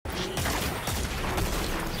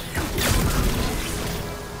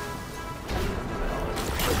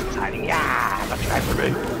for me.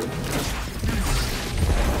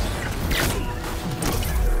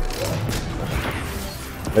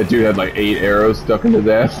 That dude had like 8 arrows stuck in his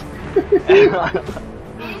ass.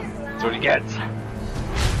 That's what he gets.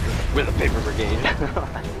 With a paper brigade.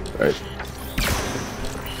 Right.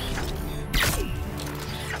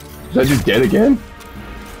 Is that dude dead again?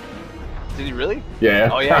 Did he really? Yeah.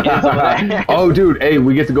 Oh yeah, he is over there. Oh dude, hey,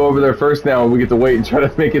 we get to go over there first now and we get to wait and try to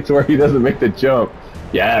make it to where he doesn't make the jump.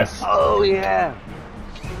 Yes. Oh yeah.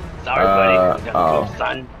 Sorry buddy. Oh.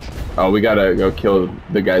 Son. Oh, we gotta go kill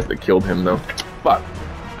the guys that killed him though. Fuck.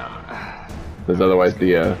 Because otherwise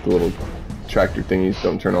the little tractor thingies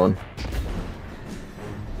don't turn on.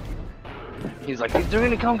 He's like, they're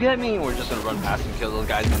gonna come get me. We're just gonna run past and kill those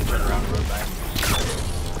guys and then turn around and run back.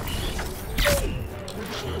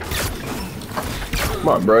 Come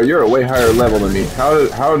on, bro, you're a way higher level than me.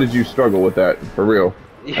 How did you struggle with that? For real?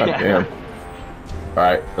 Yeah. God damn.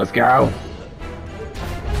 Alright, let's go.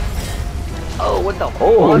 Oh, what the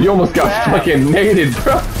Oh, fuck you almost got was fucking naded,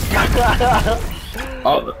 bro.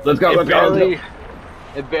 Oh, let's go, let's go.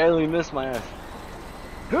 It barely missed my ass.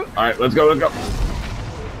 Alright, let's go, let's go.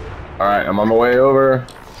 Alright, I'm on my way over.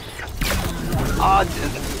 Oh,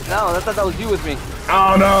 no, I thought that was you with me.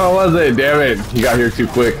 Oh no, was it? Damn it. He got here too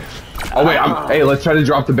quick. Oh wait, hey, let's try to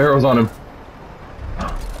drop the barrels on him.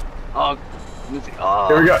 Oh, let me see. Oh.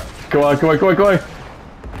 Here we go. Come on, come on, come on, come on.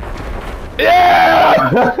 Yeah!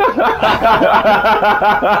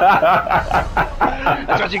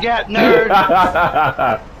 That's what you get, nerd!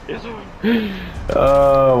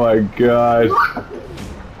 Oh my god.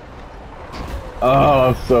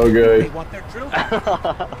 Oh, so good.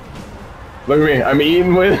 Look at me, I'm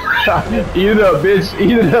eating with... Eat it up, bitch,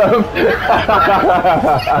 eat it up!